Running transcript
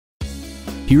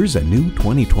Here's a new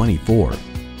 2024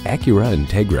 Acura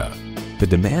Integra. The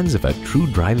demands of a true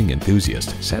driving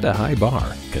enthusiast set a high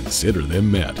bar. Consider them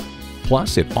met.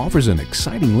 Plus, it offers an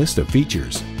exciting list of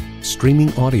features: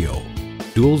 streaming audio,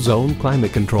 dual zone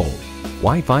climate control,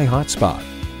 Wi-Fi hotspot,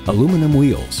 aluminum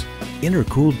wheels,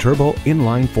 intercooled turbo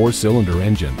inline 4-cylinder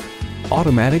engine,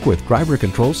 automatic with driver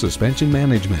control suspension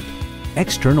management,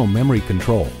 external memory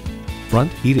control, front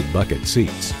heated bucket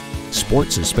seats,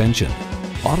 sport suspension,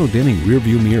 auto-dimming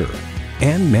rearview mirror,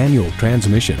 and manual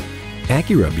transmission.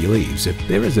 Acura believes if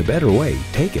there is a better way,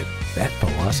 take it. That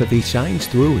philosophy shines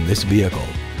through in this vehicle.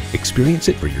 Experience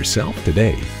it for yourself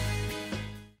today.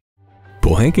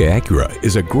 Pohanka Acura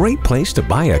is a great place to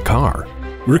buy a car.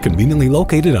 We're conveniently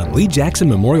located on Lee Jackson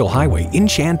Memorial Highway in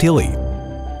Chantilly.